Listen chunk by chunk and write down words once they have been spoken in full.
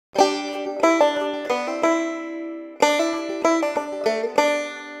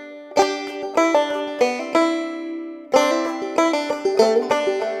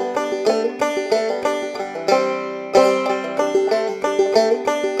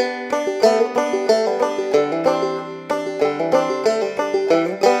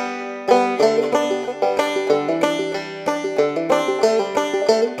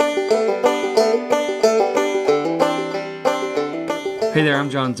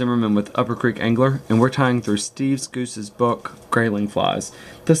Zimmerman with Upper Creek Angler, and we're tying through Steve Scoose's book, Grayling Flies.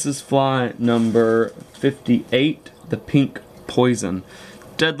 This is fly number 58, the pink poison.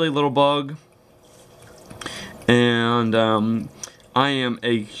 Deadly little bug, and I am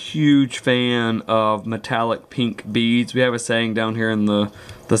a huge fan of metallic pink beads. We have a saying down here in the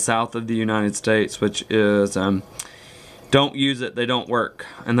south of the United States, which is, don't use it, they don't work.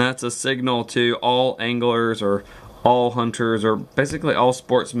 And that's a signal to all anglers or all hunters or basically all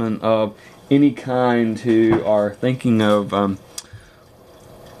sportsmen of any kind who are thinking of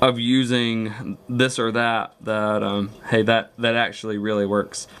using this or that, hey, that actually really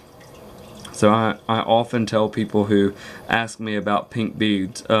works. So I often tell people who ask me about pink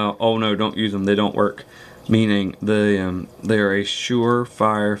beads, oh no, don't use them, they don't work. Meaning they are a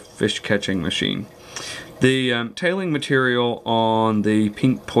surefire fish catching machine. The tailing material on the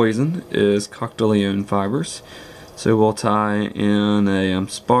pink poison is cotyledon fibers. So we'll tie in a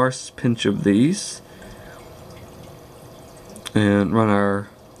sparse pinch of these and run our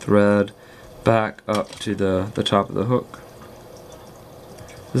thread back up to the top of the hook.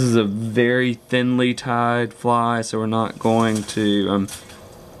 This is a very thinly tied fly, so we're not going to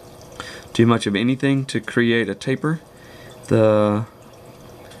do much of anything to create a taper. The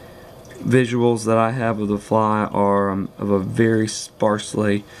visuals that I have of the fly are of a very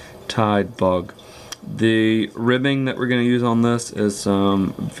sparsely tied bug. The ribbing that we're going to use on this is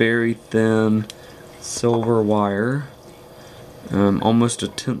some very thin silver wire, almost a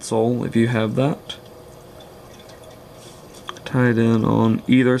tinsel if you have that. Tied in on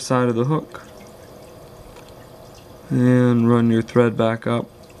either side of the hook, and run your thread back up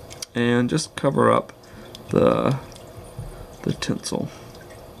and just cover up the tinsel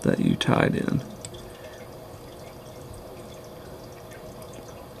that you tied in.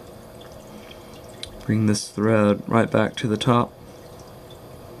 Bring this thread right back to the top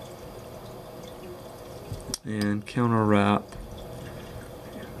and counter wrap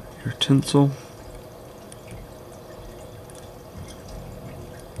your tinsel.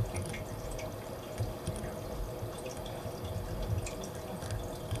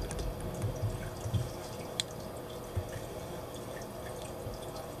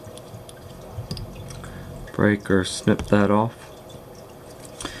 Break or snip that off.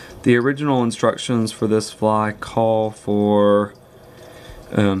 The original instructions for this fly call for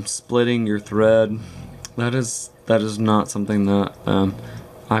splitting your thread. That is not something that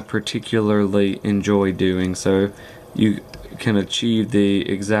I particularly enjoy doing, so you can achieve the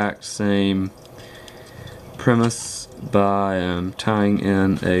exact same premise by tying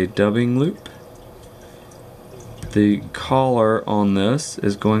in a dubbing loop. The collar on this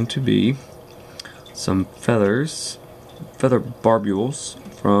is going to be some feather barbules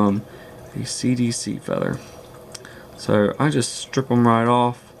from a CDC feather. So I just strip them right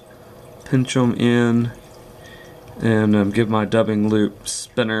off, pinch them in, and give my dubbing loop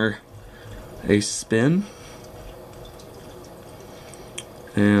spinner a spin.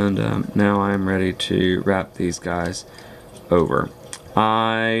 And now I'm ready to wrap these guys over.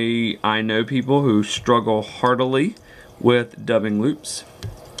 I know people who struggle heartily with dubbing loops,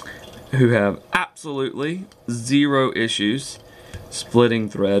 who have absolutely zero issues splitting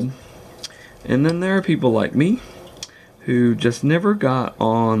thread. And then there are people like me who just never got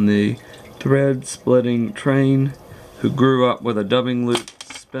on the thread splitting train, who grew up with a dubbing loop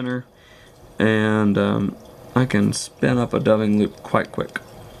spinner, and I can spin up a dubbing loop quite quick.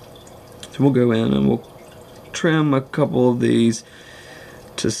 So we'll go in and we'll trim a couple of these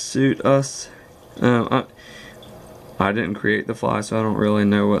to suit us. I didn't create the fly, so I don't really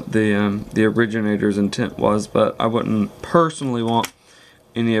know what the originator's intent was, but I wouldn't personally want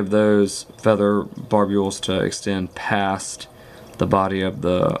any of those feather barbules to extend past the body of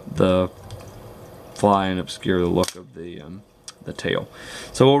the fly and obscure the look of the tail.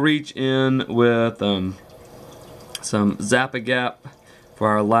 So we'll reach in with some Zap-A-Gap for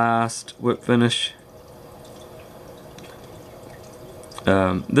our last whip finish.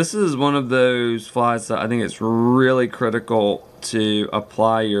 This is one of those flies that I think it's really critical to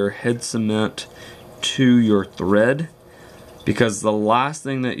apply your head cement to your thread, because the last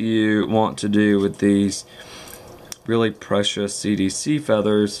thing that you want to do with these really precious CDC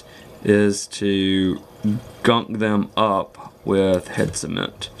feathers is to gunk them up with head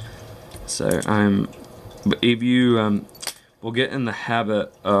cement. So if you will get in the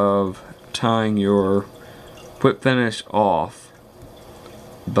habit of tying your whip finish off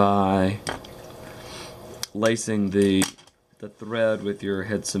by lacing the thread with your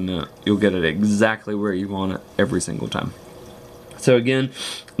head cement, you'll get it exactly where you want it every single time. So again,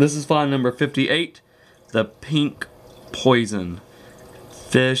 this is fly number 58, the pink poison.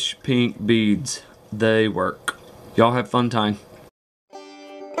 Fish pink beads. They work. Y'all have fun time.